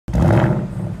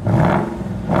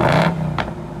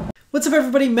What's up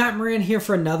everybody, Matt Maran here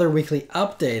for another weekly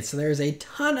update. So there's a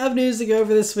ton of news to go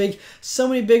over this week, so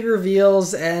many big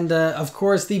reveals, and of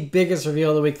course the biggest reveal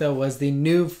of the week though was the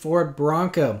new Ford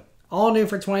Bronco. All new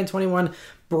for 2021,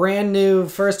 brand new,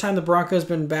 first time the Bronco's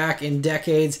been back in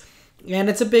decades. And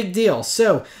it's a big deal.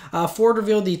 So Ford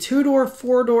revealed the 2-door,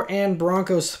 4-door, and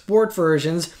Bronco Sport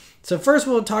versions. So first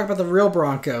we'll talk about the real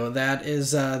Bronco. That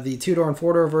is the 2-door and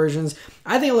 4-door versions.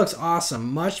 I think it looks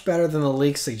awesome, much better than the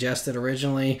leaks suggested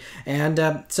originally.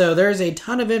 And so there's a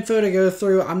ton of info to go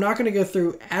through. I'm not going to go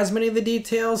through as many of the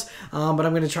details, but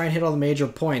I'm going to try and hit all the major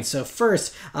points. So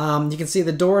first, you can see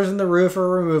the doors and the roof are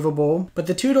removable, but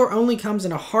the 2-door only comes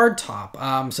in a hard top.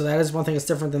 So that is one thing that's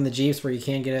different than the Jeeps where you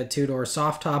can get a 2-door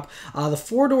soft top. The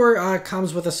 4-door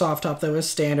comes with a soft top though as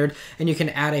standard, and you can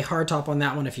add a hard top on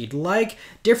that one if you'd like.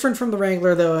 Different from the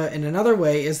Wrangler though in another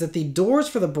way is that the doors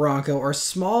for the Bronco are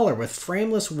smaller with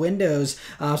frameless windows,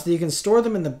 so that you can store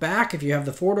them in the back if you have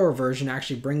the 4-door version,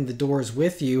 actually bring the doors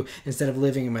with you instead of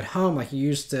leaving them at home like you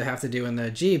used to have to do in the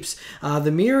Jeeps.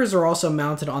 The mirrors are also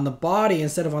mounted on the body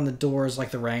instead of on the doors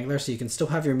like the Wrangler, so you can still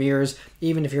have your mirrors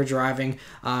even if you're driving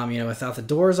without the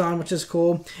doors on, which is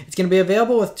cool. It's going to be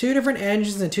available with 2 different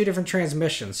engines and 2 different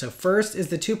transmissions. So first is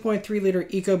the 2.3 liter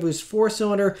EcoBoost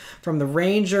 4-cylinder from the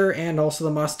Ranger and also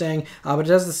the Mustang, but it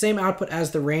does the same output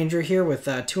as the Ranger here with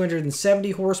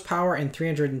 270 horsepower and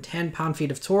 310 pound-feet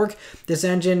of torque. This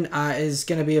engine is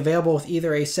going to be available with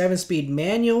either a 7-speed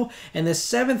manual, and the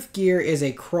 7th gear is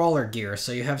a crawler gear,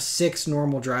 so you have 6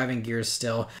 normal driving gears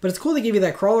still. But it's cool to give you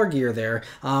that crawler gear there.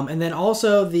 And then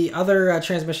also the other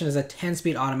transmission is a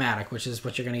 10-speed automatic, which is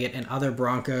what you're going to get in other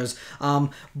Broncos.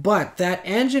 But that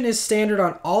engine is standard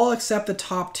on all except the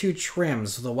top 2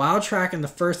 trims. The Wild Track and the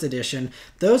First Edition,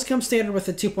 those come standard with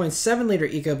the 2.7 liter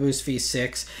EcoBoost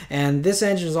V6, and this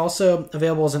engine is also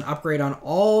available as an upgrade on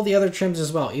all the other trims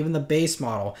as well, even the base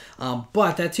model.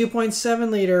 But that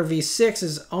 2.7 liter V6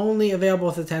 is only available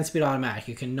with the 10-speed automatic.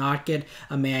 You cannot get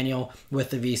a manual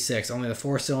with the V6, only the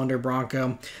 4-cylinder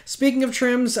Bronco. Speaking of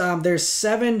trims, there's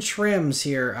 7 trims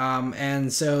here,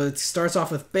 and so it starts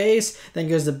off with base, then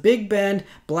goes to Big Bend,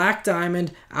 Black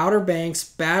Diamond, Outer Banks,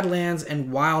 Badlands,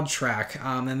 and Wild Track,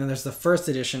 and then there's the First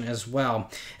Edition as well.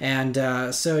 And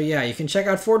so yeah, you can check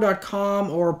out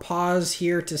Ford.com or pause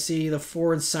here to see the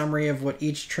Ford summary of what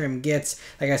each trim gets.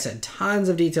 Like I said, tons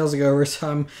of details to go over, so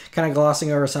I'm kind of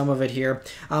glossing over some of it here.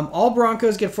 All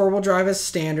Broncos get 4-wheel drive as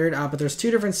standard, but there's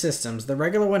 2 different systems. The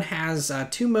regular one has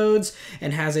 2 modes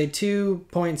and has a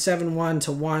 2.71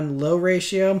 to 1 low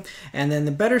ratio, and then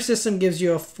the better system gives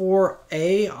you a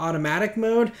 4A automatic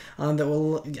mode that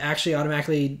will actually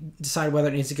automatically decide whether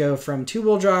it needs to go from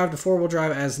 2-wheel drive to 4-wheel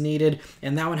drive as needed,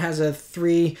 and that one has a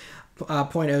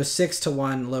 3.06 to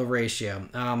 1 low ratio.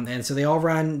 And so they all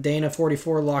run Dana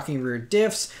 44 locking rear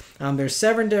diffs. There's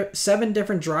 7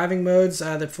 different driving modes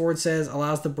that Ford says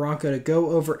allows the Bronco to go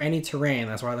over any terrain.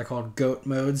 That's why they're called GOAT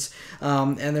modes.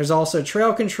 And there's also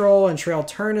trail control and trail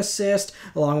turn assist,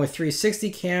 along with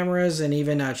 360 cameras and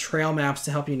even trail maps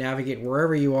to help you navigate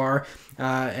wherever you are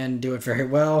and do it very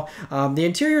well. The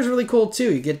interior is really cool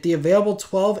too. You get the available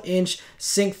 12-inch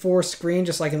Sync 4 screen,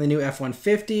 just like in the new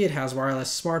F-150. It has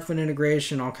wireless smartphone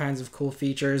integration, all kinds of cool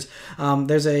features.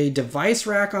 There's a device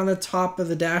rack on the top of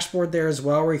the dashboard there as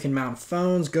well, where you can mount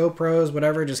phones, GoPros,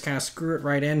 whatever, just kind of screw it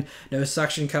right in. No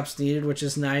suction cups needed, which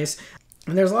is nice.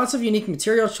 And there's lots of unique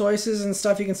material choices and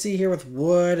stuff you can see here with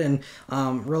wood and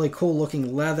really cool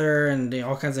looking leather and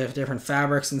all kinds of different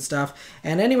fabrics and stuff.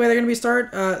 And anyway, they're going to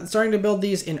be starting to build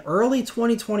these in early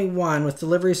 2021 with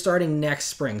delivery starting next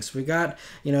spring. So we got,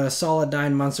 a solid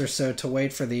 9 months or so to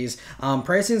wait for these.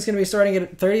 Pricing is going to be starting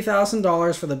at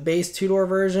 $30,000 for the base 2-door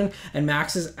version and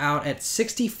maxes out at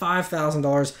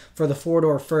 $65,000 for the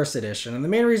 4-door First Edition. And the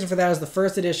main reason for that is the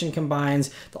First Edition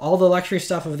combines all the luxury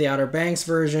stuff of the Outer Banks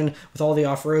version with all the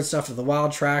off-road stuff of the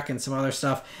Wild Track and some other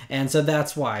stuff, and so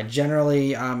that's why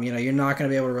generally you're not going to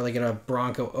be able to really get a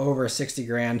Bronco over 60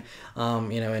 grand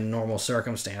in normal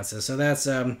circumstances. So that's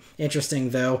interesting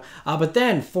though. But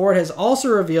then Ford has also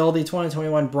revealed the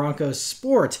 2021 Bronco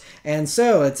Sport, and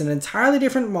so it's an entirely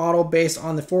different model based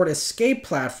on the Ford Escape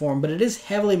platform, but it is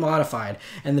heavily modified.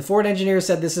 And the Ford engineers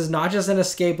said this is not just an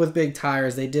Escape with big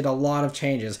tires. They did a lot of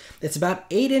changes. It's about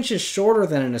 8 inches shorter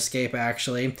than an Escape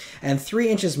actually, and 3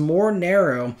 inches more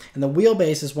narrow, and the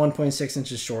wheelbase is 1.6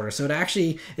 inches shorter. So it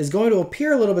actually is going to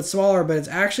appear a little bit smaller, but it's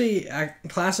actually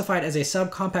classified as a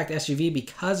subcompact SUV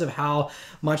because of how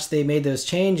much they made those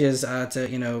changes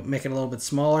to make it a little bit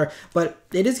smaller. But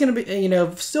it is going to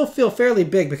be still feel fairly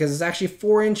big because it's actually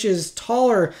 4 inches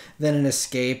taller than an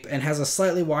Escape and has a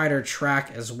slightly wider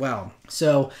track as well.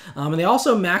 So, and they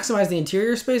also maximize the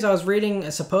interior space. I was reading,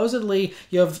 supposedly,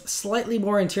 you have slightly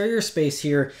more interior space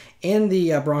here in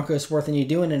the Bronco Sport than you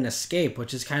do in an Escape,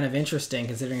 which is kind of interesting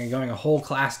considering you're going a whole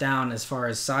class down as far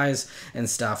as size and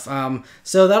stuff.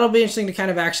 So that'll be interesting to kind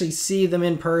of actually see them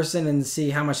in person and see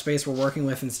how much space we're working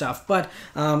with and stuff. But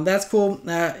that's cool.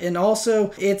 And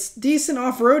also, it's decent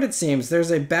off-road, it seems.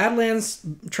 There's a Badlands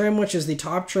trim, which is the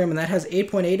top trim, and that has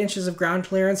 8.8 inches of ground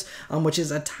clearance, which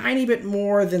is a tiny bit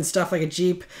more than stuff like a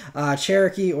Jeep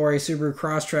Cherokee or a Subaru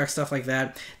Crosstrek, stuff like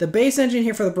that. The base engine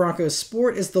here for the Bronco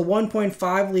Sport is the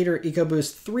 1.5-liter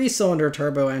EcoBoost 3-cylinder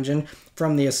turbo engine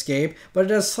from the Escape, but it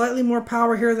does slightly more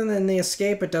power here than the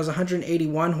Escape. It does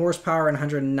 181 horsepower and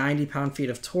 190 pound-feet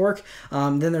of torque.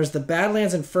 Then there's the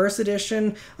Badlands in First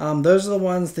Edition. Those are the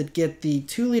ones that get the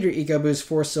 2-liter EcoBoost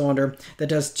 4-cylinder that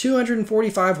does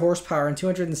 245 horsepower and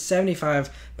 275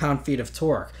 pound-feet of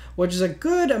torque, which is a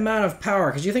good amount of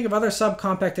power because you think of other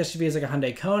subcompact SUVs like a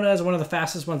Hyundai Kona is one of the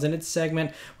fastest ones in its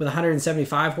segment with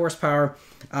 175 horsepower,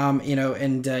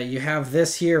 and you have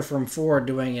this here from Ford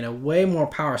doing, way more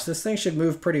power. So this thing should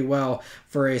move pretty well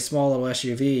for a small little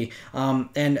SUV.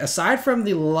 And aside from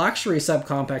the luxury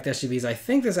subcompact SUVs, I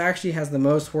think this actually has the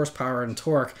most horsepower and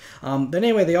torque. But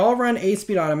anyway, they all run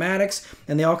 8-speed automatics,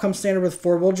 and they all come standard with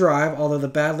 4-wheel drive, although the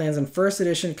Badlands in First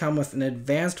Edition come with an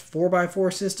advanced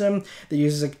 4x4 system that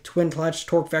uses a twin-clutch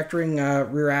torque vectoring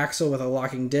rear axle with a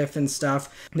locking diff and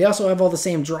stuff. They also have all the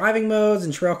same driving modes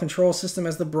and trail control system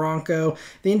as the Bronco.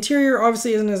 The interior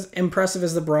obviously isn't as impressive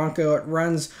as the Bronco. It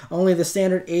runs only the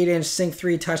standard 8-inch Sync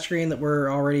 3 touchscreen that we're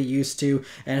already used to,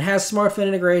 and it has smartphone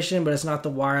integration, but it's not the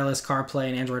wireless CarPlay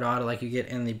and Android Auto like you get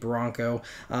in the Bronco.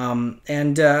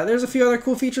 There's a few other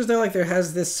cool features though, like there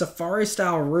has this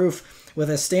safari-style roof with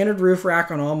a standard roof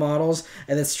rack on all models,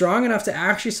 and it's strong enough to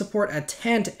actually support a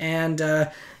tent, and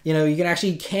you can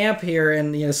actually camp here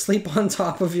and sleep on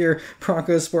top of your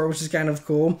Bronco Sport, which is kind of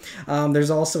cool. There's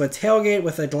also a tailgate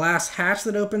with a glass hatch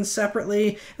that opens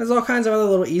separately. There's all kinds of other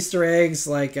little Easter eggs,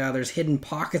 like there's hidden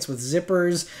pockets with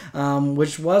zippers,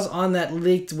 which was on that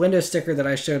leaked window sticker that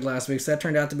I showed last week, so that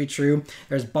turned out to be true.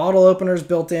 There's bottle openers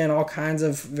built in, all kinds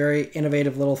of very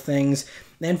innovative little things.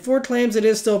 And Ford claims it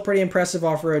is still pretty impressive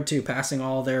off-road too, passing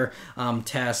all their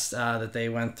tests that they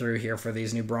went through here for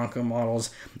these new Bronco models.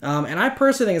 And I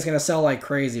personally think it's going to sell like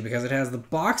crazy because it has the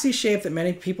boxy shape that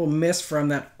many people miss from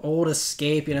that old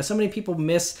Escape. So many people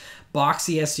miss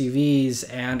boxy SUVs,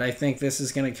 and I think this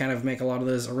is going to kind of make a lot of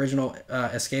those original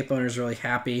Escape owners really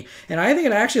happy. And I think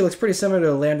it actually looks pretty similar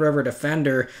to a Land Rover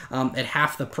Defender at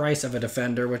half the price of a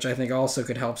Defender, which I think also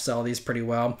could help sell these pretty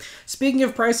well. Speaking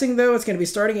of pricing though, it's going to be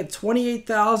starting at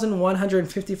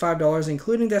 $28,155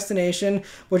 including destination,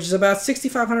 which is about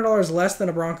 $6,500 less than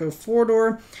a Bronco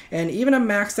 4-door, and even a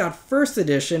maxed out First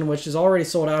Edition, which is already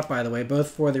sold out by the way,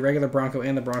 both for the regular Bronco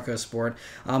and the Bronco Sport.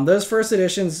 Those First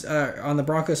Editions on the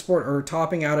Bronco Sport are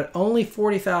topping out at only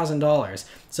 $40,000.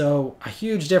 So a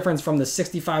huge difference from the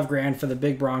 65 grand for the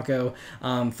big Bronco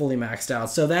fully maxed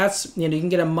out. So that's, you can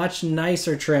get a much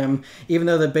nicer trim, even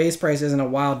though the base price isn't a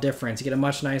wild difference. You get a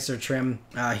much nicer trim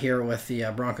here with the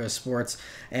Bronco Sports.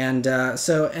 And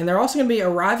they're also going to be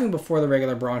arriving before the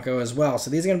regular Bronco as well.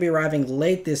 So these are going to be arriving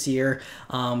late this year.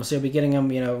 So you'll be getting them,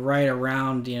 right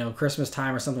around, Christmas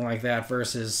time or something like that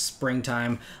versus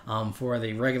springtime for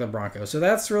the regular Bronco. So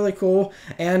that's really cool.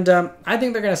 And I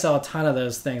think they're going to sell a ton of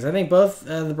those things. I think both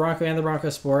the Bronco and the Bronco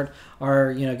Sport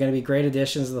are going to be great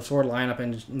additions to the Ford lineup,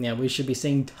 and we should be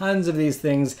seeing tons of these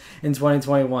things in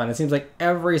 2021. It seems like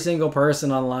every single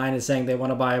person online is saying they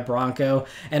want to buy a Bronco,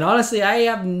 and honestly I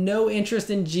have no interest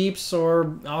in Jeeps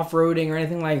or off-roading or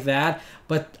anything like that,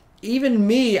 but even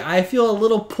me, I feel a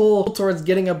little pull towards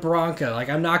getting a Bronco. Like,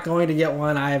 I'm not going to get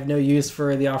one. I have no use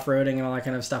for the off-roading and all that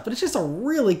kind of stuff, but it's just a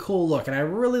really cool look, and I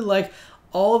really like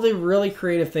all the really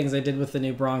creative things they did with the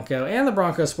new Bronco and the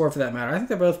Bronco Sport for that matter. I think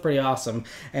they're both pretty awesome.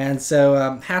 And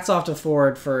so hats off to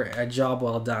Ford for a job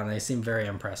well done. They seem very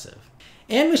impressive.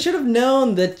 And we should have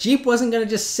known that Jeep wasn't going to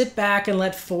just sit back and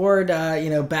let Ford,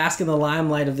 bask in the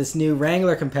limelight of this new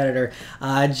Wrangler competitor.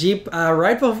 Jeep,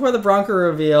 right before the Bronco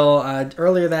reveal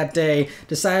earlier that day,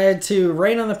 decided to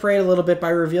rain on the parade a little bit by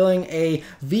revealing a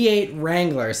V8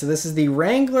 Wrangler. So this is the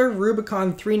Wrangler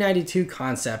Rubicon 392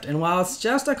 concept. And while it's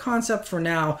just a concept for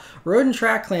now, Road and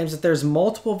Track claims that there's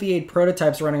multiple V8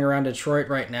 prototypes running around Detroit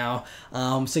right now,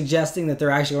 suggesting that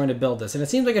they're actually going to build this. And it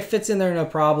seems like it fits in there no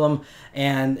problem,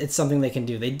 and it's something they can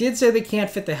do. They did say they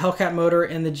can't fit the Hellcat motor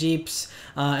in the Jeeps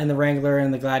and the Wrangler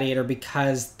and the Gladiator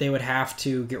because they would have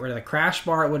to get rid of the crash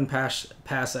bar. It wouldn't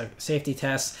pass a safety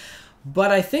test.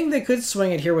 But I think they could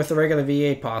swing it here with the regular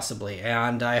V8 possibly,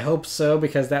 and I hope so,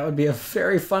 because that would be a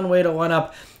very fun way to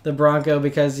one-up the Bronco,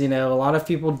 because, you know, a lot of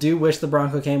people do wish the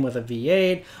Bronco came with a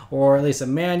V8, or at least a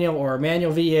manual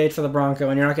V8 for the Bronco,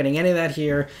 and you're not getting any of that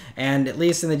here, and at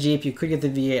least in the Jeep you could get the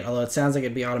V8, although it sounds like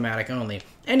it'd be automatic only.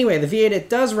 Anyway, the V8 it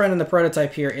does run in the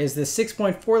prototype here is this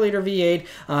 6.4-liter V8.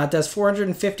 It does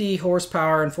 450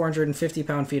 horsepower and 450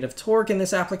 pound-feet of torque in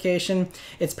this application.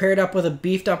 It's paired up with a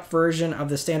beefed-up version of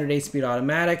the standard 8-speed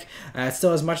automatic. It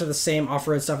still has much of the same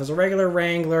off-road stuff as a regular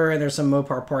Wrangler, and there's some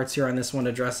Mopar parts here on this one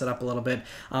to dress it up a little bit.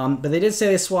 But they did say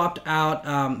they swapped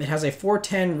out. It has a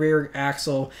 410 rear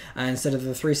axle instead of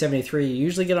the 373 you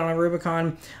usually get on a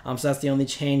Rubicon, so that's the only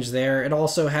change there. It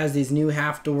also has these new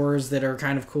half doors that are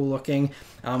kind of cool looking.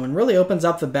 And really opens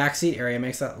up the back seat area,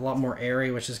 makes that a lot more airy,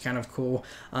 which is kind of cool.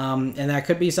 And that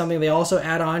could be something they also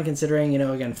add on, considering, you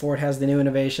know, again, Ford has the new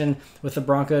innovation with the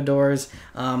Bronco doors.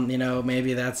 You know,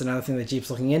 maybe that's another thing that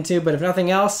Jeep's looking into. But if nothing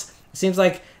else, it seems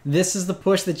like this is the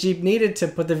push that Jeep needed to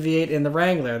put the V8 in the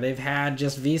Wrangler. They've had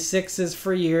just V6s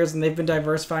for years, and they've been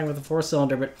diversifying with the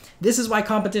 4-cylinder. But this is why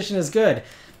competition is good.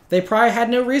 They probably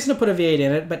had no reason to put a V8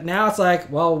 in it, but now it's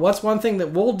like, well, what's one thing that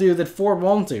we'll do that Ford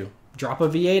won't do? Drop a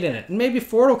V8 in it. And maybe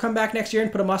Ford will come back next year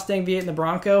and put a Mustang V8 in the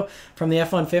Bronco from the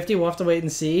F-150. We'll have to wait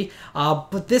and see.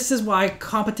 But this is why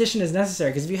competition is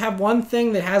necessary, because if you have one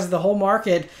thing that has the whole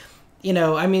market, you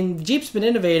know, I mean, Jeep's been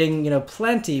innovating, you know,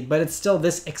 plenty, but it's still,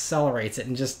 this accelerates it,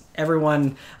 and just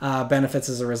everyone benefits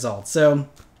as a result. So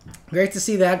great to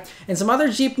see that. And some other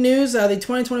Jeep news, the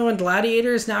 2021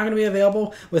 Gladiator is now going to be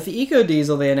available with the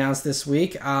EcoDiesel they announced this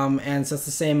week. And so it's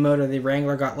the same motor the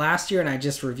Wrangler got last year, and I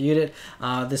just reviewed it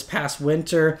this past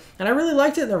winter. And I really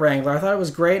liked it in the Wrangler. I thought it was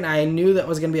great, and I knew that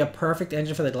was going to be a perfect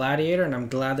engine for the Gladiator, and I'm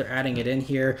glad they're adding it in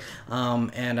here.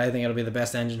 And I think it'll be the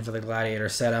best engine for the Gladiator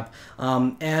setup.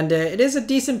 It is a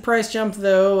decent price jump,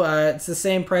 though. It's the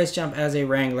same price jump as a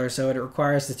Wrangler, so it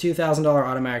requires the $2,000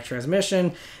 automatic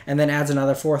transmission, and then adds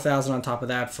another $4,000 on top of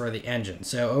that for the engine.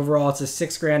 So overall, it's a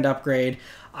 $6,000 upgrade.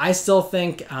 I still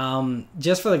think,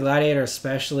 just for the Gladiator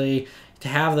especially, to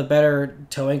have the better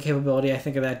towing capability, I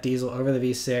think, of that diesel over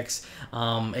the V6.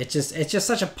 It's just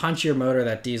such a punchier motor,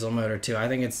 that diesel motor too. I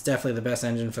think it's definitely the best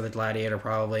engine for the Gladiator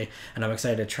probably, and I'm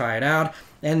excited to try it out.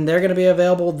 And they're going to be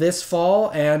available this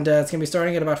fall, and it's going to be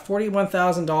starting at about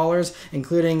 $41,000,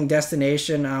 including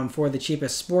destination for the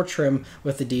cheapest sport trim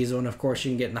with the diesel, and of course you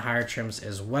can get in the higher trims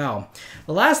as well.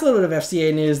 The last little bit of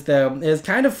FCA news, though, is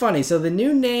kind of funny. So the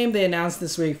new name they announced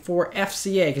this week for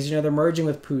FCA, because, you know, they're merging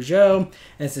with Peugeot, and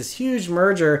it's this huge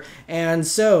merger, and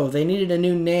so they needed a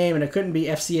new name, and it couldn't be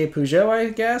FCA-Peugeot, I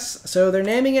guess. So they're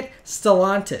naming it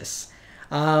Stellantis.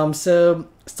 So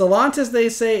Stellantis, they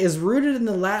say, is rooted in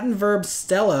the Latin verb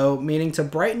stello, meaning to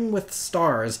brighten with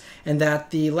stars, and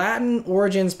that the Latin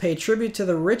origins pay tribute to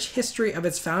the rich history of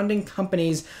its founding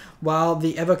companies, while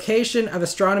the evocation of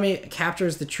astronomy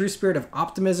captures the true spirit of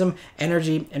optimism,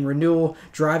 energy, and renewal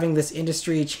driving this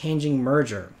industry-changing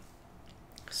merger.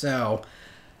 So,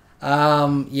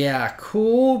 yeah,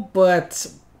 cool,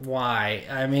 but why?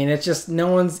 I mean, it's just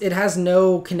it has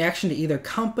no connection to either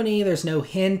company. There's no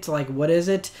hint, like, what is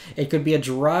it? It could be a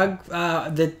drug,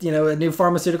 that, you know, a new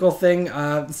pharmaceutical thing,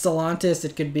 Stellantis.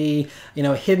 It could be, you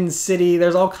know, Hidden City.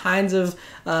 There's all kinds of,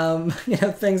 you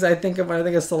know, things I think of when I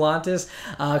think of Stellantis.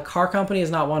 Car company is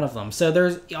not one of them. So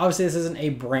there's, obviously this isn't a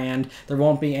brand. There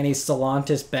won't be any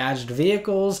Stellantis badged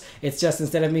vehicles. It's just,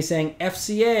 instead of me saying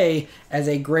FCA as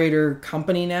a greater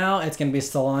company now, it's going to be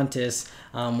Stellantis.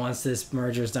 Once this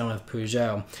merger is done with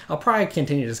Peugeot. I'll probably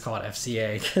continue to just call it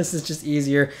FCA because it's just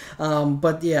easier.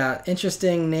 But yeah,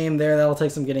 interesting name there. That'll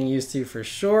take some getting used to for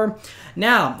sure.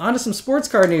 Now, on to some sports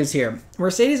car news here.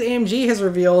 Mercedes-AMG has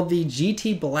revealed the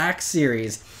GT Black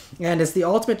Series, and it's the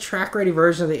ultimate track-ready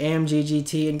version of the AMG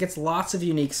GT and gets lots of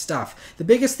unique stuff. The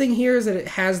biggest thing here is that it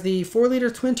has the 4-liter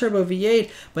twin-turbo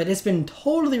V8, but it's been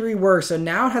totally reworked, so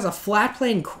now it has a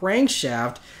flat-plane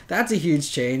crankshaft. That's a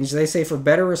huge change. They say for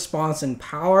better response and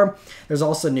power. There's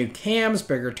also new cams,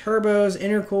 bigger turbos,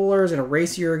 intercoolers, and a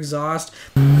racier exhaust.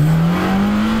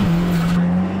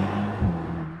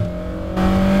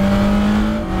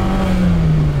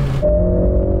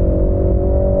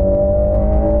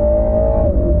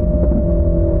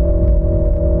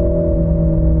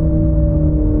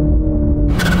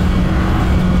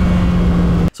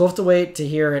 So we'll have to wait to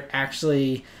hear it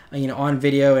actually, you know, on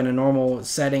video in a normal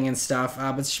setting and stuff.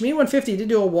 But Shmi150 did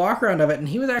do a walk around of it, and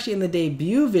he was actually in the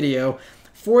debut video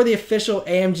for the official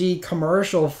AMG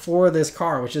commercial for this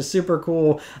car, which is super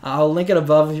cool. I'll link it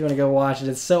above if you want to go watch it.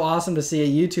 It's so awesome to see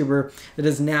a YouTuber that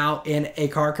is now in a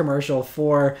car commercial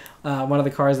for one of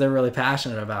the cars they're really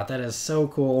passionate about. That is so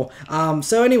cool.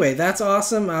 So anyway, that's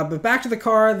awesome. But back to the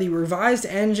car, the revised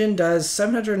engine does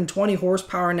 720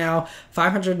 horsepower now,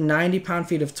 590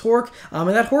 pound-feet of torque, and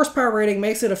that horsepower rating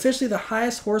makes it officially the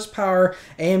highest horsepower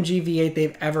AMG V8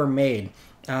 they've ever made.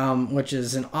 Which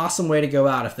is an awesome way to go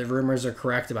out if the rumors are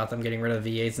correct about them getting rid of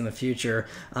V8s in the future.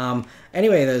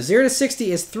 Anyway, the 0 to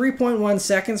 60 is 3.1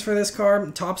 seconds for this car.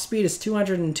 Top speed is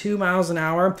 202 miles an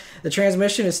hour. The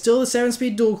transmission is still the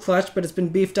 7-speed dual clutch, but it's been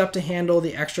beefed up to handle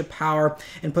the extra power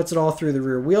and puts it all through the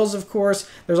rear wheels, of course.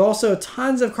 There's also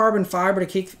tons of carbon fiber to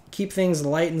keep things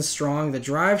light and strong. The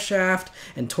drive shaft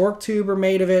and torque tube are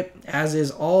made of it, as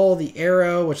is all the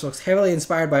aero, which looks heavily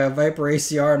inspired by a Viper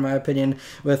ACR in my opinion,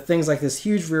 with things like this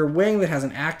huge rear wing that has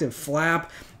an active flap.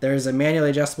 There's a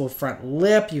manually adjustable front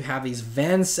lip. You have these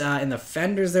vents in the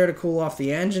fenders there to cool off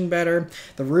the engine better.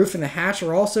 The roof and the hatch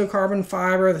are also carbon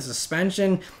fiber. The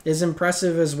suspension is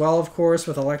impressive as well, of course,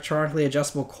 with electronically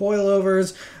adjustable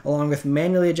coilovers, along with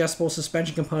manually adjustable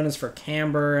suspension components for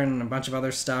camber and a bunch of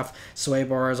other stuff, sway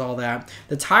bars, all that.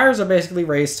 The tires are basically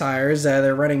race tires.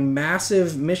 They're running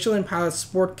massive Michelin Pilot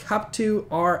Sport Cup 2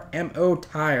 RMO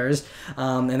tires,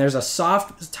 and there's a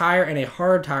soft tire and a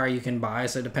hard tire you can buy,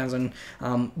 so it depends on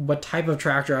what type of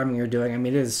track driving you're doing. I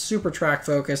mean, it is super track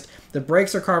focused. The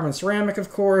brakes are carbon ceramic,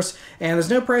 of course, and there's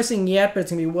no pricing yet, but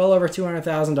it's going to be well over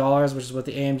 $200,000, which is what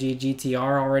the AMG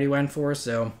GTR already went for,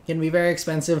 so it's going to be very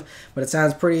expensive, but it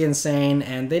sounds pretty insane,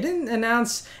 and they didn't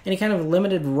announce any kind of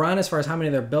limited run as far as how many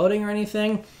they're building or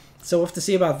anything, so we'll have to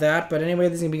see about that. But anyway,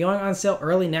 this is going to be going on sale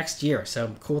early next year,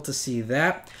 so cool to see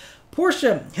that.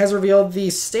 Porsche has revealed the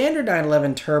standard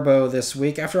 911 Turbo this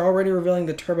week after already revealing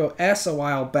the Turbo S a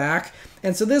while back.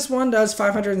 And so this one does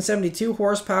 572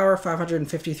 horsepower,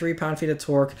 553 pound-feet of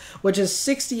torque, which is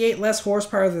 68 less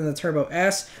horsepower than the Turbo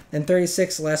S and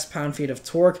 36 less pound-feet of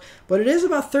torque. But it is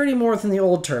about 30 more than the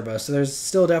old Turbo, so there's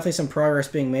still definitely some progress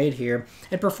being made here.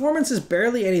 And performance is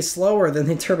barely any slower than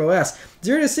the Turbo S.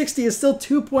 0 to 60 is still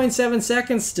 2.7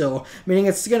 seconds still, meaning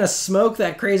it's going to smoke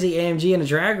that crazy AMG in a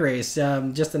drag race,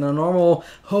 just in a normal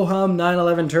ho-hum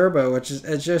 911 Turbo, which is,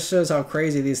 it just shows how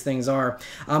crazy these things are.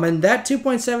 And that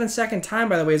 2.7 second time,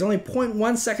 by the way, is only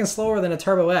 0.1 second slower than a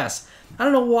Turbo S. I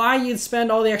don't know why you'd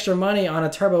spend all the extra money on a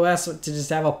Turbo S to just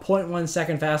have a 0.1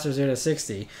 second faster 0 to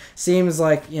 60. Seems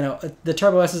like, you know, the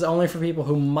Turbo S is only for people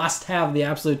who must have the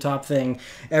absolute top thing.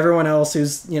 Everyone else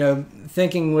who's, you know,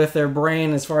 thinking with their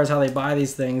brain as far as how they buy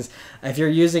these things, if you're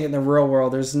using it in the real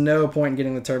world, there's no point in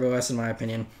getting the Turbo S in my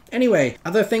opinion. Anyway,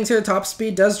 other things here, top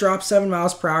speed does drop 7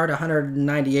 miles per hour to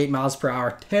 198 miles per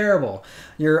hour. Terrible.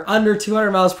 You're under 200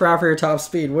 miles per hour for your top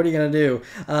speed. What are you going to do?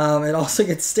 It also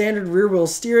gets standard rear wheel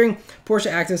steering, Porsche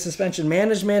Active Suspension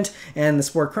Management, and the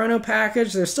Sport Chrono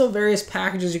package. There's still various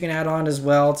packages you can add on as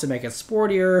well to make it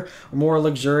sportier or more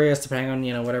luxurious, depending on,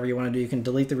 you know, whatever you want to do. You can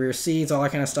delete the rear seats, all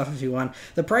that kind of stuff if you want.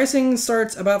 The pricing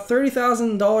starts about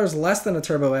 $30,000 less than a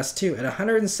Turbo S too, at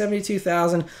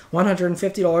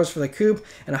 $172,150 for the coupe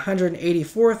and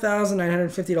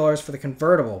 $184,950 for the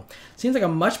convertible. Seems like a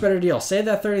much better deal. Save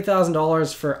that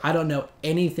 $30,000 for, I don't know,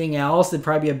 anything else. It'd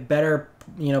probably be a better,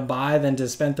 you know, buy than to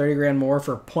spend 30 grand more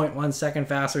for 0.1 second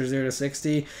faster 0 to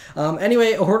 60.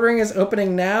 Anyway, ordering is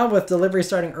opening now with delivery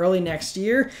starting early next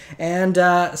year. And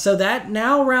so that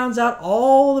now rounds out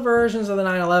all the versions of the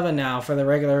 911 now for the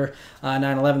regular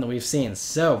 911 that we've seen.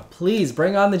 So please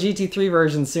bring on the GT3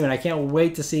 version soon. I can't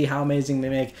wait to see how amazing they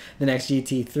make the next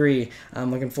GT3.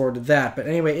 I'm looking forward to that. But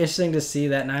anyway, interesting to see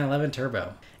that 911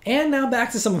 Turbo. And now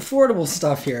back to some affordable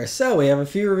stuff here. So we have a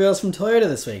few reveals from Toyota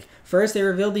this week. First, they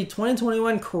revealed the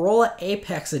 2021 Corolla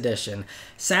Apex Edition.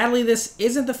 Sadly, this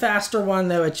isn't the faster one,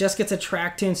 though. It just gets a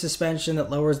track-tuned suspension that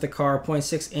lowers the car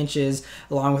 0.6 inches,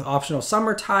 along with optional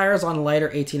summer tires on lighter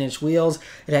 18-inch wheels.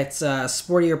 It has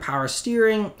sportier power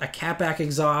steering, a catback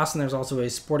exhaust, and there's also a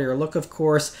sportier look, of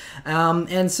course.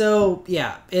 And so,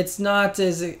 yeah, it's not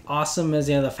as awesome as,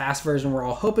 you know, the fast version we're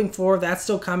all hoping for. That's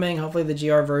still coming. Hopefully the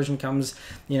GR version comes,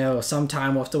 you know,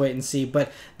 sometime. We'll have to wait and see. But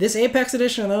this Apex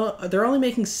Edition, though, they're only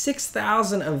making 6,000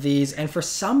 of these, and for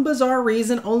some bizarre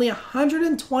reason, only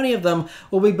 120 of them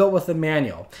will be built with the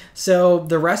manual. So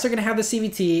the rest are going to have the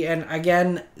CVT, and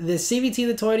again, the CVT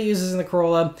that Toyota uses in the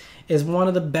Corolla is one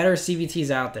of the better CVTs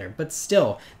out there. But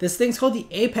still, this thing's called the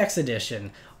Apex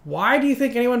Edition. Why do you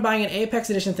think anyone buying an Apex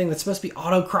Edition thing that's supposed to be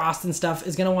auto-crossed and stuff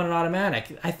is going to want an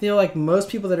automatic? I feel like most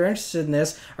people that are interested in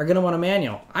this are going to want a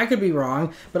manual. I could be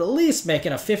wrong, but at least make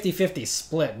it a 50-50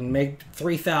 split and make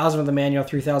 3,000 with a manual,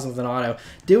 3,000 with an auto.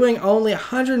 Doing only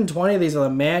 120 of these with a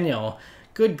manual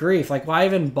good grief, like why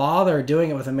even bother doing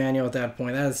it with a manual at that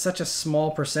point? That is such a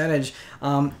small percentage.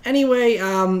 Anyway,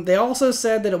 they also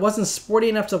said that it wasn't sporty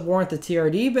enough to warrant the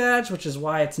TRD badge, which is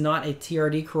why it's not a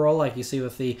TRD Corolla like you see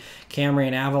with the Camry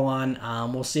and Avalon.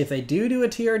 We'll see if they do a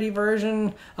TRD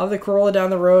version of the Corolla down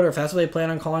the road, or if that's what they plan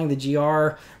on calling the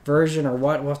GR version or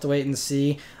what. We'll have to wait and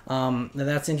see.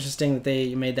 That's interesting that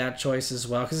they made that choice as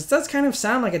well, because it does kind of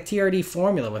sound like a TRD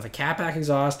formula with a catback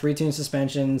exhaust, 3-tune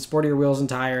suspension, sportier wheels and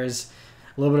tires,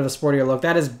 a little bit of a sportier look.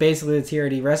 That is basically the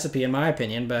TRD recipe in my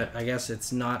opinion, but I guess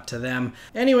it's not to them.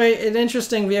 Anyway, an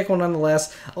interesting vehicle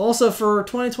nonetheless. Also for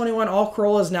 2021, all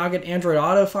Corollas now get Android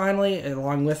Auto finally,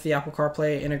 along with the Apple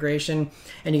CarPlay integration,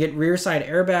 and you get rear side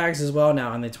airbags as well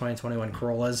now in the 2021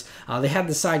 Corollas. They had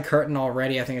the side curtain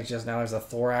already. I think it's just now there's a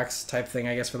thorax type thing,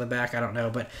 I guess, for the back. I don't know,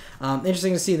 but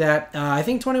interesting to see that. I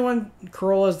think 21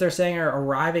 Corollas they're saying are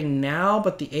arriving now,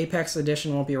 but the Apex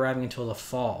edition won't be arriving until the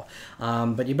fall.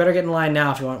 But you better get in line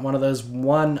now if you want one of those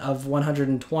 1 of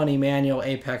 120 manual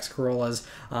Apex Corollas,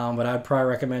 but I'd probably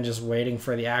recommend just waiting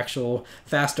for the actual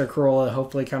faster Corolla,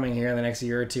 hopefully coming here in the next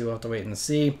year or two. We'll have to wait and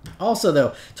see. Also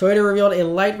though, Toyota revealed a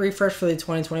light refresh for the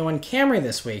 2021 Camry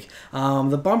this week.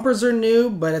 The bumpers are new,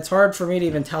 but it's hard for me to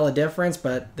even tell a difference,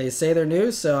 but they say they're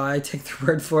new, so I take their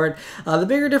word for it. The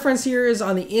bigger difference here is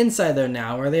on the inside though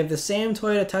now, where they have the same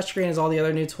Toyota touchscreen as all the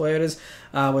other new Toyotas,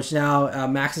 which now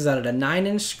maxes out at a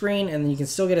 9-inch screen, and you can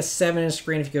still get a 7-inch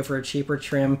screen if you go for a cheaper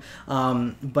trim.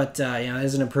 But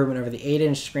there's an improvement over the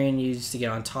 8-inch screen you used to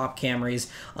get on top Camrys.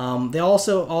 They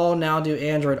also all now do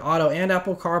Android Auto and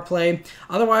Apple CarPlay.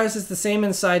 Otherwise, it's the same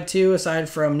inside too, aside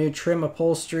from new trim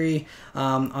upholstery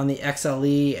on the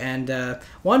XLE. And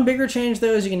one bigger change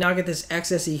though is you can now get this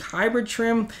XSE hybrid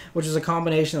trim, which is a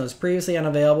combination that was previously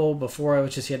unavailable before,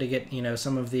 which is you had to get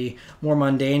some of the more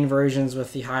mundane versions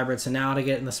with the hybrid. So now to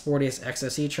get in the sportiest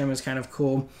XSE trim is kind of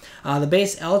cool. The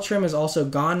base L trim is also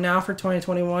gone now for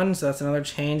 2021, so that's another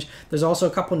change. There's also a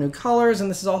couple new colors, and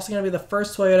this is also going to be the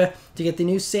first Toyota to get the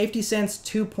new Safety Sense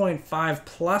 2.5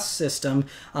 Plus system,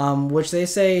 which they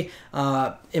say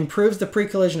improves the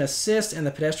pre-collision assist and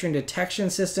the pedestrian detection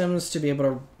systems to be able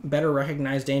to better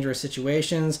recognize dangerous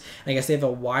situations. I guess they have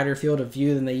a wider field of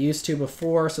view than they used to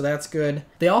before, so that's good.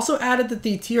 They also added that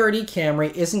the TRD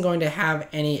Camry isn't going to have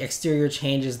any exterior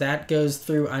changes. That goes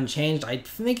through unchanged. I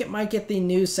think it might get the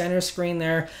new center screen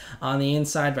there on the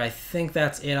inside, but I think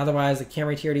that's it. Otherwise, the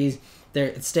Camry TRDs,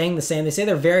 they're staying the same. They say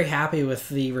they're very happy with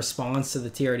the response to the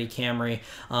TRD Camry,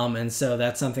 and so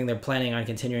that's something they're planning on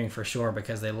continuing for sure,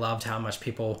 because they loved how much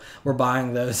people were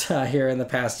buying those here in the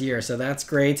past year. So that's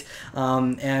great.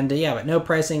 Yeah, but no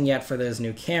pricing yet for those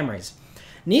new Camrys.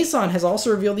 Nissan has also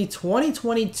revealed the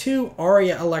 2022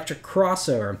 Ariya electric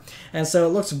crossover, and so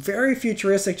it looks very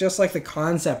futuristic, just like the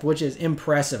concept, which is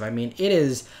impressive. I mean, it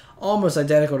is almost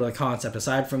identical to the concept,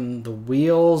 aside from the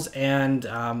wheels and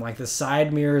like the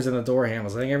side mirrors and the door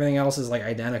handles. I think everything else is like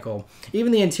identical.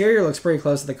 Even the interior looks pretty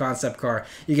close to the concept car.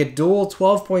 You get dual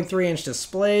 12.3-inch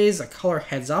displays, a color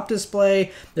heads-up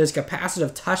display. There's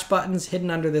capacitive touch buttons hidden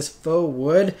under this faux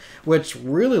wood, which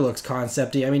really looks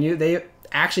concept-y. I mean, they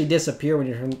actually disappear when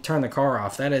you turn the car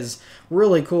off. That is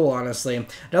really cool, honestly.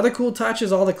 Another cool touch is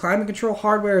all the climate control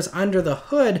hardware is under the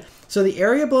hood, so the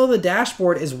area below the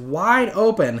dashboard is wide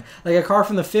open, like a car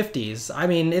from the 50s. I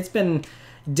mean, it's been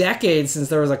decades since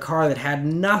there was a car that had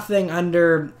nothing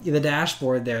under the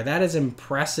dashboard there. That is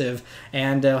impressive,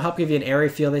 and it'll help give you an airy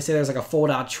feel. They say there's like a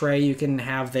fold-out tray you can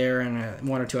have there, and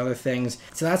one or two other things.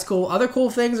 So that's cool. Other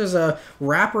cool things, there's a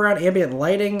wraparound ambient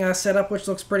lighting setup, which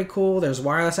looks pretty cool. There's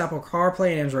wireless Apple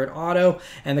CarPlay and Android Auto,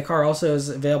 and the car also is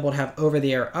available to have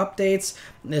over-the-air updates.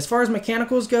 As far as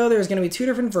mechanicals go, there's going to be two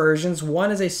different versions.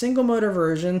 One is a single motor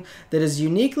version that is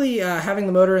uniquely having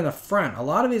the motor in the front. A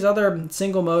lot of these other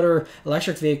single motor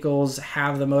electric vehicles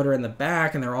have the motor in the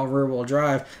back and they're all rear wheel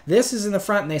drive. This is in the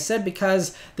front, and they said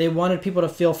because they wanted people to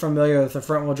feel familiar with the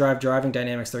front wheel drive driving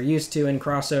dynamics they're used to in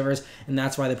crossovers, and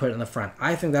that's why they put it in the front.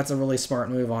 I think that's a really smart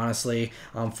move, honestly,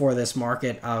 for this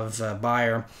market of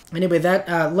buyer. Anyway,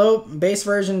 that low base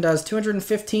version does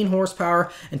 215 horsepower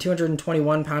and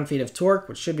 221 pound-feet of torque,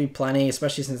 which should be plenty,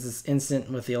 especially since it's instant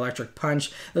with the electric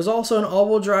punch. There's also an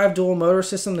all-wheel drive dual motor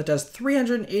system that does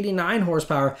 389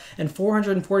 horsepower and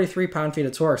 443 pound-feet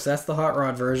of torque, so that's the hot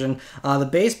rod version. The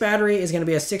base battery is going to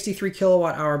be a 63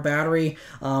 kilowatt-hour battery,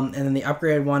 and then the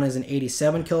upgraded one is an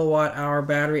 87 kilowatt-hour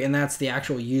battery, and that's the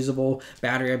actual usable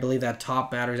battery. I believe that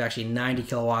top battery is actually 90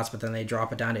 kilowatts, but then they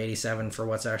drop it down to 87 for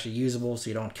what's actually usable, so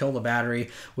you don't kill the battery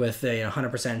with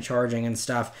 100% charging and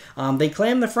stuff. They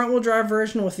claim the front-wheel drive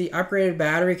version with the upgraded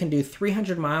battery can do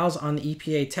 300 miles on the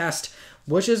EPA test,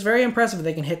 which is very impressive if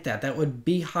they can hit that. That would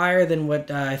be higher than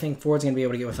what I think Ford's going to be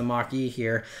able to get with the Mach-E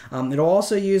here. It'll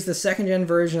also use the second-gen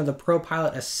version of the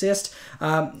ProPilot Assist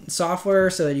software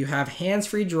so that you have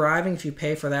hands-free driving if you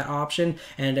pay for that option,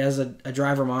 and it has a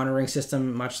driver monitoring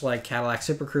system much like Cadillac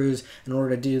Super Cruise in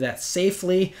order to do that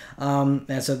safely.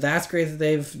 And so that's great that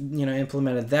they've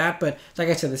implemented that. But like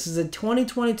I said, this is a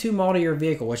 2022 model year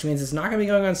vehicle, which means it's not going to be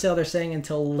going on sale, they're saying,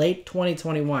 until late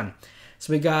 2021.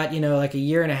 So we got, like a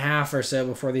year and a half or so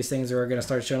before these things are going to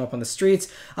start showing up on the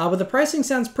streets. But the pricing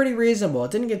sounds pretty reasonable.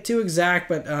 It didn't get too exact,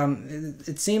 but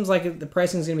it seems like the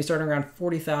pricing is going to be starting around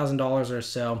 $40,000 or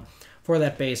so for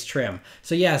that base trim.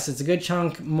 So yes, it's a good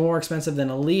chunk more expensive than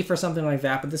a Leaf or something like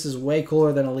that, but this is way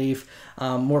cooler than a Leaf,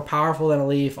 more powerful than a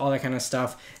Leaf, all that kind of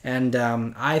stuff. And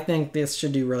I think this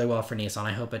should do really well for Nissan.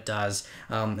 I hope it does.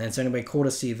 And so anyway, cool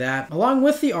to see that. Along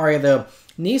with the Ariya though,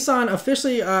 Nissan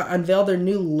officially unveiled their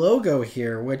new logo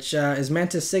here, which is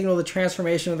meant to signal the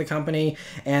transformation of the company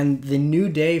and the new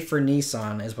day for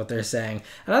Nissan, is what they're saying.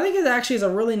 And I think it actually is a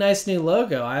really nice new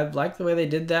logo. I like the way they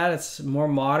did that. It's more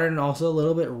modern, also a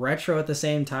little bit retro at the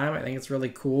same time. I think it's really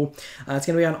cool. It's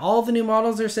going to be on all of the new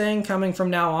models, they're saying, coming from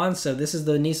now on. So this is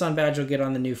the Nissan badge you'll get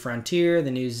on the new Frontier,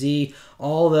 the new Z.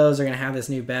 All those are going to have this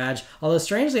new badge. Although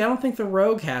strangely, I don't think the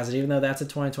Rogue has it, even though that's a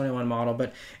 2021 model.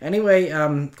 But anyway,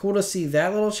 cool to see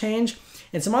that little change.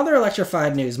 And some other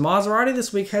electrified news. Maserati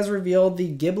this week has revealed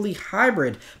the Ghibli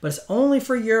hybrid, but it's only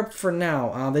for Europe for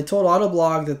now. They told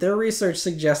Autoblog that their research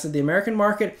suggested the American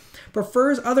market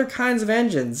prefers other kinds of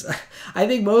engines. I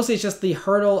think mostly it's just the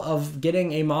hurdle of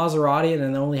getting a Maserati and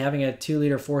then only having a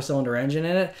 2-liter 4-cylinder engine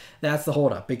in it. That's the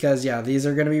holdup, because yeah, these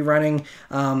are going to be running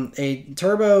a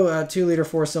turbo 2-liter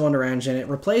 4-cylinder engine. It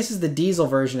replaces the diesel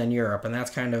version in Europe, and that's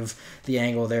kind of the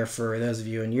angle there for those of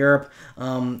you in Europe.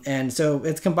 And so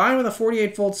it's combined with a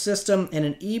 48-volt system and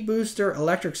an e-booster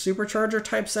electric supercharger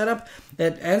type setup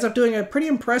that ends up doing a pretty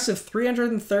impressive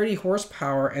 330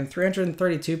 horsepower and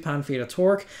 332 pound-feet of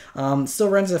torque. Still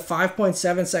runs at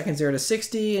 5.7 seconds 0 to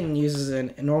 60 and uses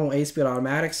a normal 8-speed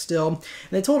automatic still. And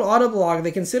they told Autoblog they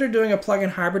considered doing a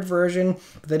plug-in hybrid version,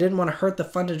 but they didn't want to hurt the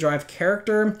fun-to-drive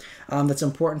character that's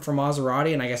important for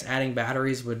Maserati, and I guess adding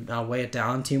batteries would weigh it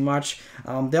down too much.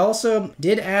 They also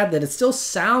did add that it still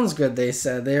sounds good, they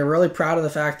said. They are really proud of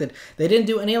the fact that they didn't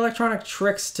do any electronic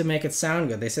tricks to make it sound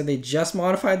good. They said they just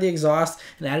modified the exhaust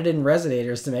and added in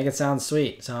resonators to make it sound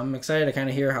sweet. So I'm excited to kind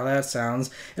of hear how that sounds.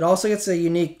 It also gets a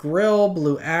unique grille,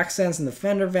 blue accents in the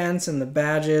fender vents and the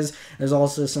badges. There's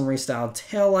also some restyled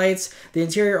taillights. The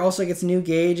interior also gets new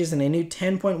gauges and a new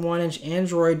 10.1-inch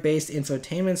Android-based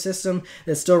infotainment system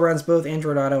that still runs both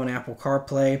Android Auto and Apple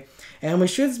CarPlay. And we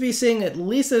should be seeing at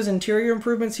least those interior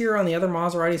improvements here on the other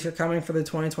Maseratis here coming for the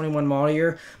 2021 model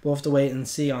year. We'll have to wait and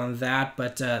see on that,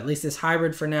 but at least this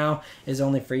hybrid for now is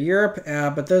only for Europe.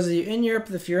 But those of you in Europe,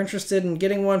 if you're interested in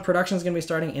getting one, production is going to be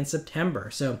starting in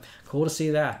September. So cool to see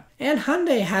that. And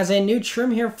Hyundai has a new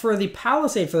trim here for the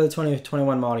Palisade for the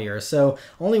 2021 model year. So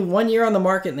only 1 year on the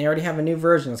market and they already have a new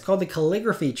version. It's called the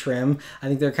Calligraphy trim. I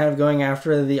think they're kind of going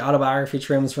after the autobiography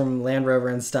trims from Land Rover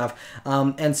and stuff.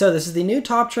 And so this is the new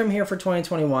top trim here for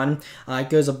 2021. It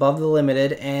goes above the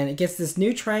Limited and it gets this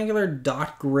new triangular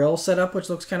dot grille setup,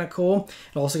 which looks kind of cool.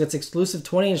 It also gets exclusive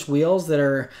 20-inch wheels that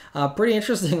are pretty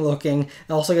interesting looking.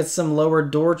 It also gets some lower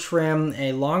door trim,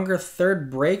 a longer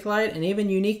third brake light, and even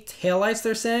unique taillights,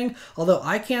 they're saying. Although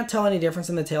I can't tell any difference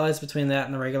in the taillights between that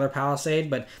and the regular Palisade,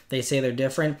 but they say they're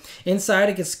different. Inside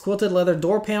it gets quilted leather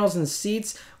door panels and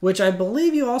seats, which I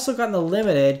believe you also got in the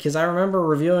Limited, because I remember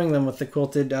reviewing them with the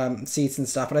quilted seats and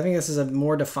stuff, but I think this is a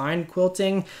more defined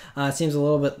quilting. It seems a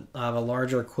little bit of a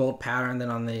larger quilt pattern than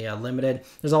on the Limited.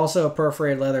 There's also a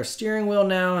perforated leather steering wheel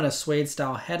now and a suede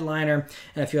style headliner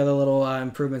and a few other little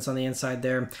improvements on the inside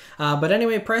there. But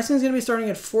anyway, pricing is going to be starting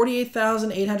at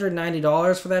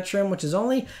 $48,890 for that trim, which is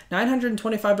only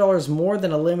 $925 more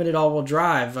than a Limited all-wheel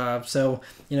drive. So,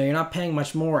 you're not paying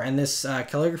much more, and this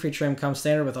Calligraphy trim comes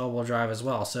standard with all-wheel drive as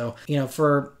well. So,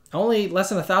 for only less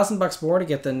than $1,000 more to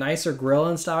get the nicer grille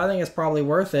and stuff, I think it's probably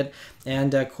worth it.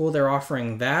 And cool they're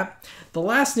offering that. The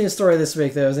last news story this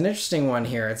week, though, is an interesting one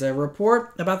here. It's a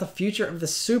report about the future of the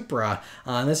Supra.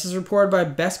 And this is reported by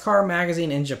Best Car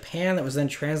Magazine in Japan that was then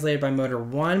translated by Motor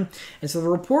One. And so the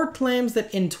report claims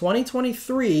that in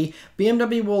 2023,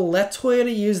 BMW will let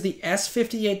Toyota use the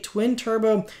S58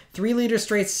 twin-turbo 3-liter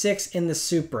straight 6 in the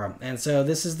Supra. And so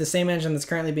this is the same engine that's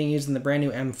currently being used in the brand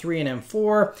new M3 and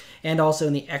M4, and also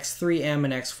in the X3M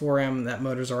and X4M. That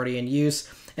motor's already in use.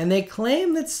 And they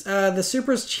claim that the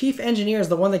Supra's chief engineer is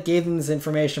the one that gave them this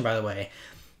information, by the way.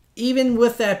 Even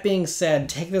with that being said,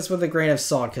 take this with a grain of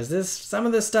salt, because some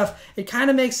of this stuff, it kind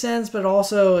of makes sense, but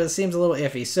also it seems a little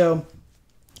iffy. So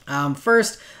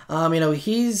First,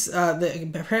 he's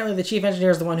apparently the chief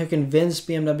engineer is the one who convinced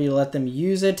BMW to let them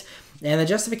use it. And the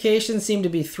justifications seem to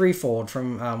be threefold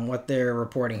from what they're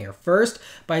reporting here. First,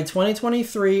 by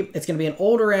 2023, it's going to be an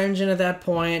older engine at that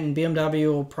point, and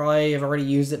BMW will probably have already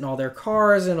used it in all their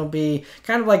cars, and it'll be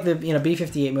kind of like the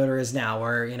B58 motor is now,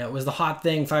 where it was the hot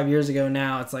thing 5 years ago.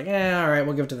 Now it's like, all right,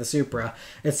 we'll give it to the Supra.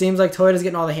 It seems like Toyota's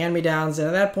getting all the hand-me-downs, and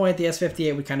at that point, the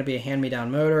S58 would kind of be a hand-me-down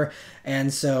motor,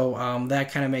 and so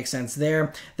that kind of makes sense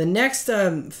there. The next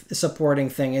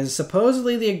supporting thing is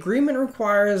supposedly the agreement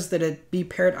requires that it be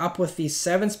paired up with the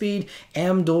 7-speed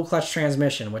M dual clutch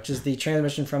transmission, which is the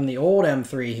transmission from the old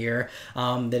M3 here,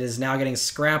 that is now getting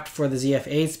scrapped for the ZF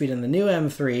 8-speed in the new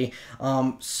M3.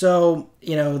 So the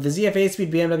ZF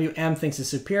 8-speed BMW M thinks is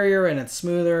superior and it's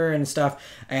smoother and stuff.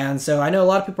 And so I know a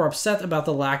lot of people are upset about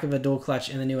the lack of a dual clutch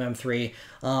in the new M3.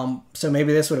 So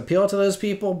maybe this would appeal to those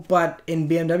people, but in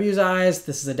BMW's eyes,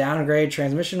 this is a downgrade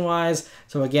transmission-wise.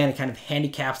 So again, it kind of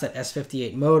handicaps that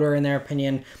S58 motor in their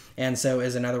opinion, and so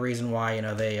is another reason why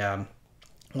they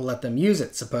will let them use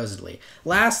it, supposedly.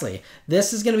 Lastly,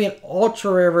 this is going to be an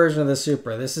ultra-rare version of the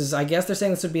Supra. This is, I guess they're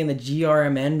saying this would be in the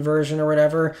GRMN version or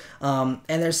whatever, and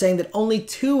they're saying that only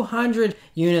 200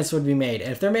 units would be made.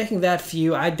 And if they're making that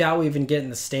few, I doubt we even get it in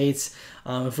the States.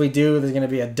 If we do, there's going to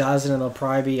be a dozen, and they'll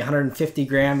probably be 150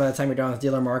 grand by the time you're done with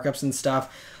dealer markups and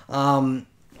stuff.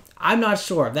 I'm not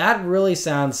sure. That really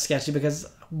sounds sketchy, because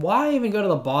why even go to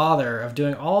the bother of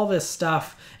doing all this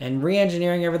stuff and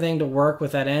re-engineering everything to work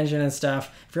with that engine and stuff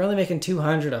if you're only making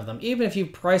 200 of them? Even if you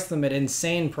price them at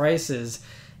insane prices,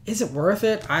 is it worth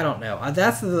it? I don't know.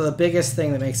 That's the biggest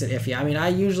thing that makes it iffy. I mean, I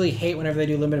usually hate whenever they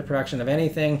do limited production of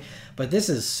anything, but this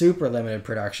is super limited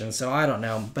production, so I don't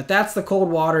know. But that's the cold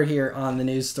water here on the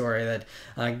news story that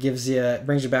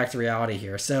brings you back to reality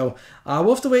here. So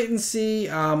we'll have to wait and see.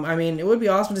 I mean, it would be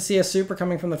awesome to see a Supra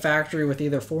coming from the factory with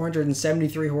either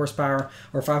 473 horsepower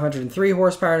or 503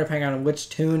 horsepower, depending on which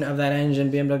tune of that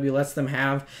engine BMW lets them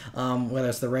have, whether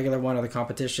it's the regular one or the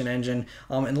competition engine.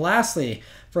 And lastly,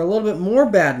 for a little bit more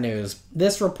bad news,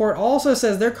 this report also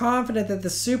says they're confident that the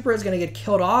Supra is going to get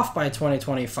killed off by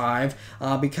 2025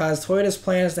 because Toyota's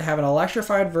plan is to have an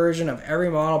electrified version of every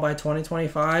model by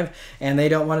 2025, and they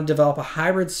don't want to develop a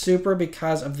hybrid Supra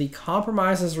because of the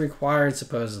compromises required,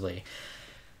 supposedly.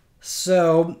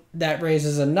 So that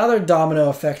raises another domino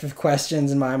effect of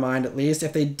questions in my mind, at least.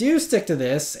 If they do stick to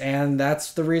this, and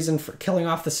that's the reason for killing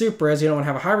off the Supra is you don't want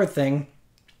to have a hybrid thing,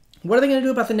 what are they going to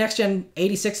do about the next-gen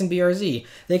 86 and BRZ?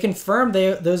 They confirmed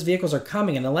those vehicles are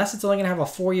coming, and unless it's only going to have a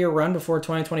 4-year run before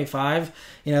 2025,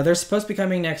 they're supposed to be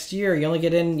coming next year. You only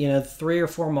get in, 3 or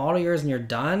 4 model years and you're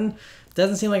done. It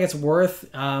doesn't seem like it's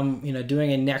worth,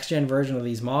 doing a next-gen version of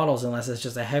these models unless it's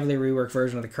just a heavily reworked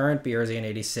version of the current BRZ and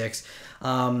 86.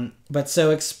 But so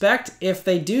expect, if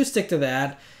they do stick to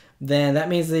that, then that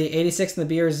means the 86 and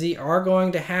the BRZ are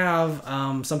going to have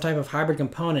some type of hybrid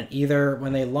component, either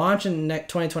when they launch in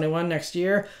 2021 next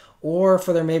year, or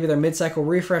for maybe their mid-cycle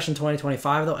refresh in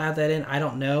 2025, they'll add that in. I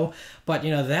don't know. But,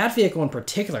 that vehicle in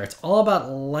particular, it's all about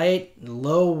light,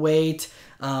 low weight,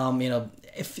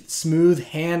 smooth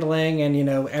handling, and,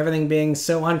 everything being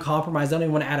so uncompromised. I don't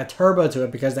even want to add a turbo to it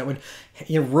because that would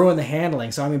ruin the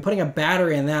handling. So, putting a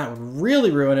battery in that would really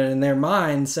ruin it in their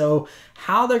mind. So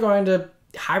how they're going to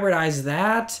hybridize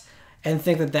that and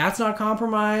think that that's not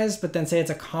compromised, but then say it's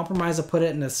a compromise to put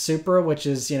it in a Supra, which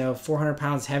is 400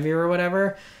 pounds heavier or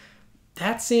whatever,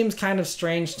 that seems kind of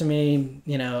strange to me.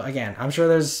 Again, I'm sure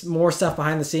there's more stuff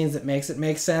behind the scenes that makes it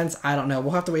make sense. I don't know.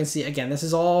 We'll have to wait and see. Again, this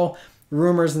is all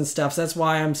rumors and stuff, so that's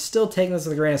why I'm still taking this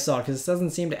with a grain of salt, because it doesn't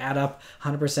seem to add up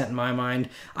 100% in my mind.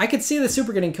 I could see the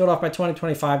Supra getting killed off by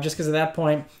 2025 just because at that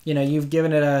point, you've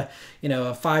given it a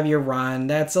 5-year run.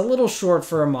 That's a little short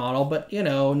for a model, but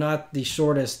not the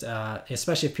shortest,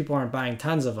 especially if people aren't buying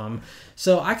tons of them.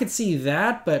 So I could see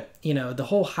that, but the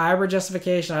whole hybrid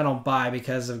justification I don't buy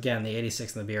because of, again, the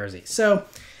 86 and the BRZ. So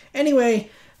anyway,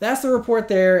 that's the report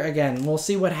there. Again, we'll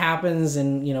see what happens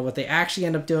and, what they actually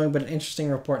end up doing, but an interesting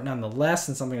report nonetheless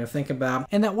and something to think about.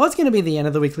 And that was going to be the end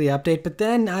of the weekly update, but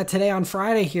then today on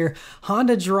Friday here,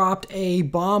 Honda dropped a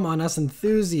bomb on us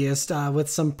enthusiasts with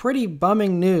some pretty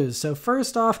bumming news. So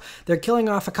first off, they're killing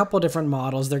off a couple different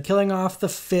models. They're killing off the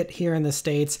Fit here in the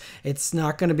States. It's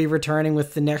not going to be returning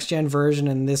with the next-gen version,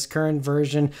 and this current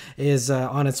version is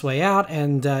on its way out,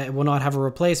 and it will not have a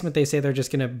replacement. They say they're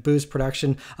just going to boost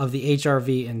production of the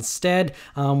HRV instead,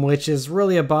 which is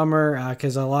really a bummer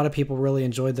because a lot of people really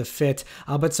enjoyed the Fit.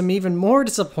 But some even more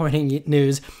disappointing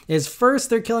news is, first,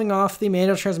 they're killing off the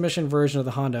manual transmission version of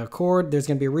the Honda Accord. There's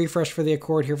going to be a refresh for the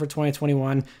Accord here for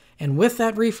 2021. And with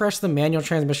that refresh, the manual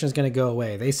transmission is going to go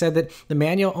away. They said that the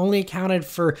manual only accounted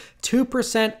for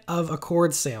 2% of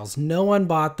Accord sales. No one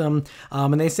bought them.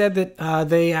 And they said that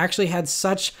they actually had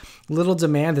such little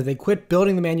demand that they quit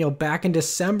building the manual back in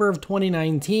December of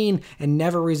 2019 and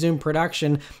never resumed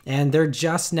production. And they're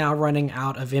just now running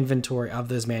out of inventory of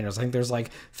those manuals. I think there's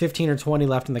like 15 or 20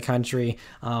 left in the country.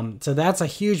 So that's a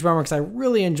huge bummer because I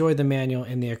really enjoyed the manual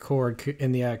in the Accord,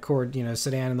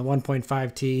 sedan and the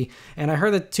 1.5T. And I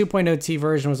heard the 2.0T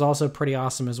version was also pretty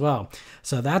awesome as well.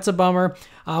 So that's a bummer.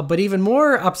 But even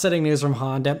more upsetting news from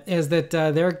Honda is that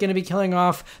they're going to be killing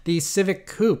off the Civic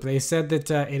Coupe. They said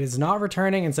that it is not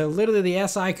returning. And so literally the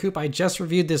SI Coupe I just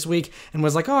reviewed this week and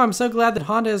was like, oh, I'm so glad that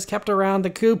Honda has kept around the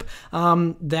Coupe.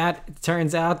 That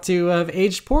turns out to have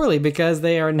aged poorly because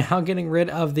they are now getting rid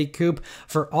of the Coupe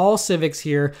for all Civics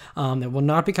here. It will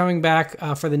not be coming back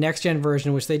for the next gen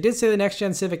version, which they did say the next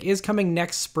gen Civic is coming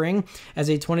next spring as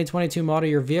a 2022 model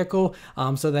year vehicle.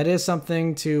 So that is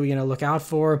something to look out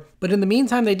for. But in the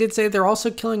meantime, they did say they're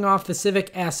also killing off the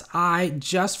Civic Si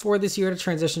just for this year to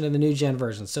transition to the new gen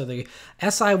version. So the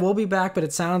Si will be back, but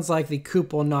it sounds like the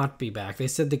Coupe will not be back. They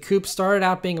said the Coupe started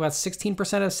out being about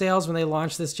 16% of sales when they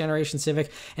launched this generation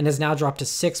Civic and has now dropped to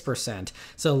 6%.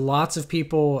 So lots of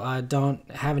people don't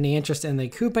have any interest in the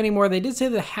Coupe anymore. They did say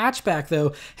the hatchback,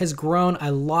 though, has grown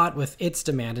a lot with its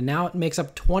demand, and now it makes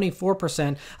up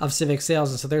 24% of Civic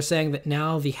sales. And so they're saying that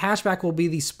now the hatchback will be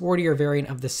the sportier variant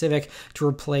of the Civic to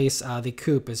replace the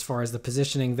Coupe as far as the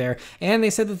positioning there. And they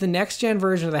said that the next gen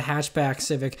version of the hatchback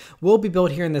Civic will be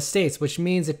built here in the States, which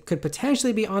means it could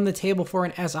potentially be on the table for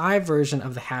an SI version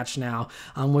of the hatch now,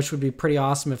 which would be pretty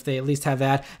awesome if they at least have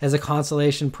that as a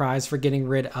consolation prize for getting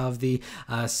rid of the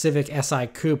Civic Si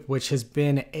Coupe, which has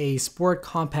been a sport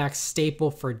compact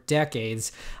staple for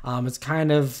decades. It's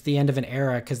kind of the end of an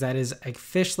era because that is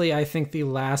officially, I think, the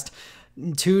last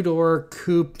two-door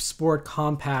coupe sport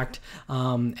compact,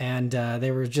 and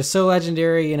they were just so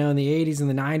legendary, in the 80s and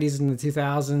the 90s and the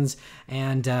 2000s,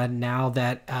 and now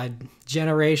that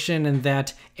generation and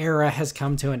that era has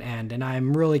come to an end, and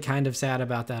I'm really kind of sad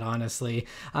about that, honestly.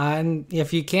 And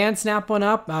if you can snap one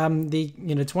up, the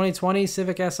 2020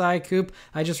 Civic Si Coupe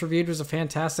I just reviewed was a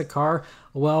fantastic car,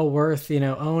 well worth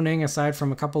owning, aside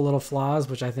from a couple little flaws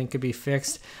which I think could be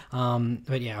fixed.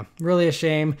 But yeah, really a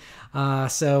shame. But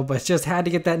just had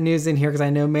to get that news in here because I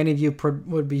know many of you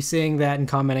would be seeing that and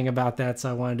commenting about that, so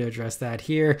I wanted to address that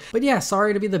here. But yeah,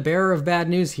 sorry to be the bearer of bad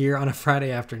news here on a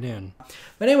Friday afternoon.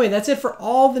 But anyway, that's it for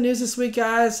all the news this week,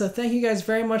 guys. So thank you guys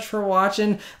very much for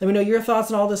watching. Let me know your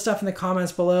thoughts on all this stuff in the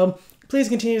comments below. Please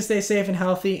continue to stay safe and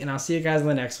healthy, and I'll see you guys in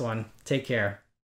the next one. Take care.